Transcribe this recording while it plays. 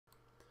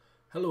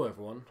Hello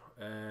everyone,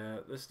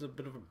 this is a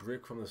bit of a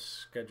break from the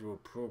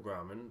scheduled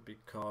programming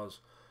because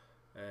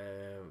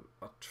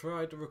I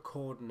tried to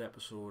record an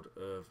episode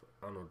of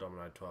Anno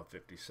Domini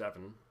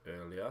 1257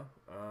 earlier,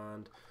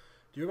 and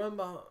do you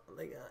remember,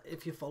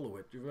 if you follow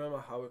it, do you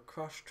remember how it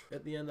crashed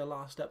at the end of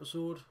last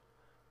episode?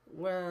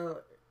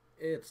 Well,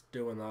 it's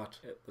doing that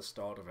at the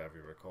start of every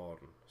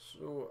recording,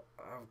 so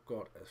I've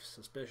got a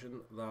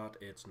suspicion that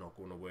it's not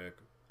going to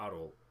work at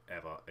all,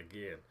 ever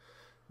again.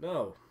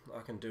 Now,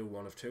 I can do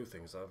one of two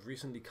things. I've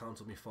recently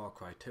cancelled my Far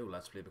Cry 2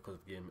 Let's Play because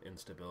of game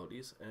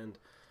instabilities, and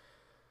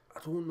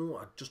I don't know,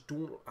 I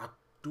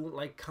don't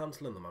like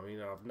cancelling them. I mean,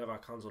 I've never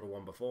cancelled a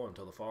one before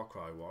until the Far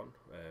Cry one,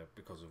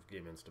 because of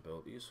game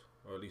instabilities,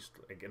 or at least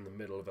like in the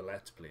middle of a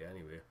Let's Play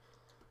anyway.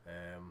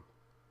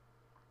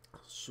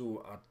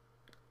 So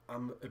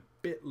I'm a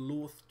bit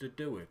loath to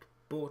do it,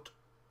 but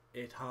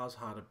it has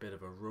had a bit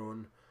of a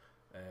run.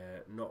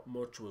 Not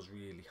much was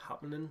really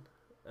happening.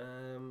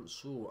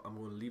 So I'm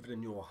going to leave it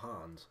in your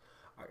hands.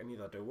 I can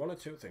either do one or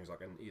two things. I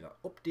can either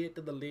update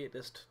to the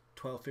latest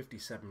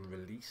 1257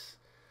 release,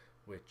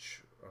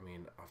 which, I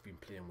mean, I've been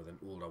playing with an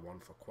older one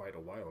for quite a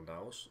while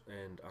now,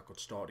 and I could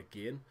start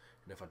again.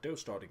 And if I do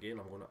start again,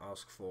 I'm going to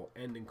ask for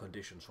ending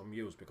conditions from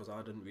you, because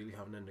I didn't really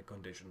have an ending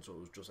condition, so it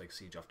was just like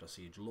siege after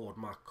siege. Lord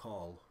Mac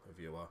Call, a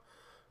viewer,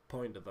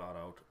 pointed that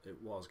out.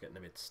 It was getting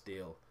a bit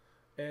stale,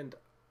 and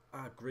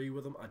I agree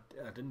with him. I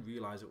didn't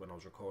realise it when I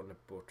was recording it,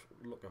 but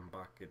looking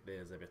back, it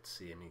is a bit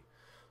samey.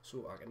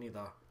 So I can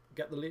either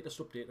get the latest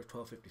update of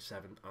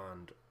 1257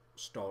 and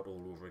start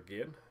all over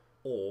again,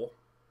 or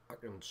I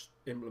can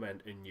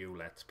implement a new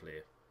Let's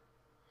Play.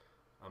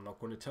 I'm not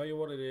going to tell you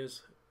what it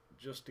is,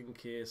 just in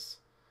case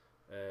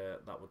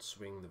that would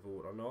swing the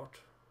vote or not.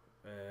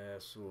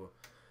 So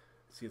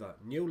see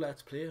that new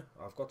Let's Play.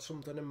 I've got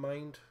something in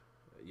mind.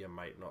 You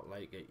might not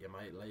like it, you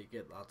might like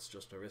it. That's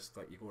just a risk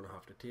that you're going to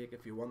have to take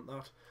if you want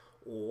that.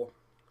 Or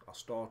I'll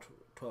start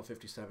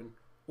 1257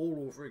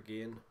 all over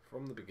again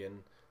from the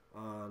beginning,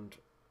 and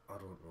I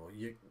don't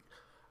know,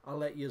 I'll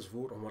let you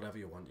vote on whatever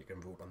you want. You can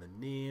vote on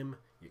the name,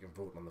 you can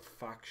vote on the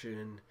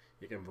faction,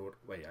 you can vote.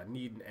 Wait, I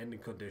need an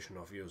ending condition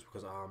of yours,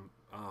 because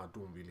I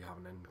don't really have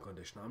an ending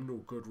condition. I'm no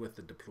good with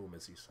the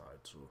diplomacy side.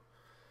 So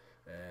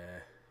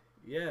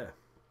yeah,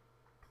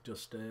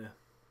 just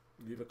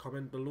leave a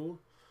comment below,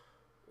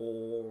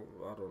 or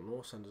I don't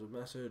know, send us a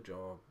message,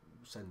 or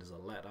send us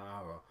a letter,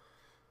 or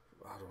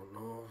I don't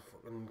know,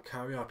 fucking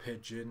carrier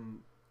pigeon.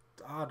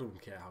 I don't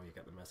care how you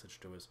get the message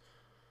to us.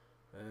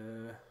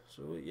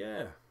 So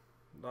yeah,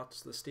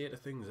 that's the state of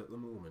things at the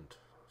moment.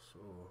 So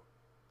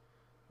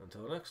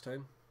until next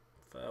time,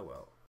 farewell.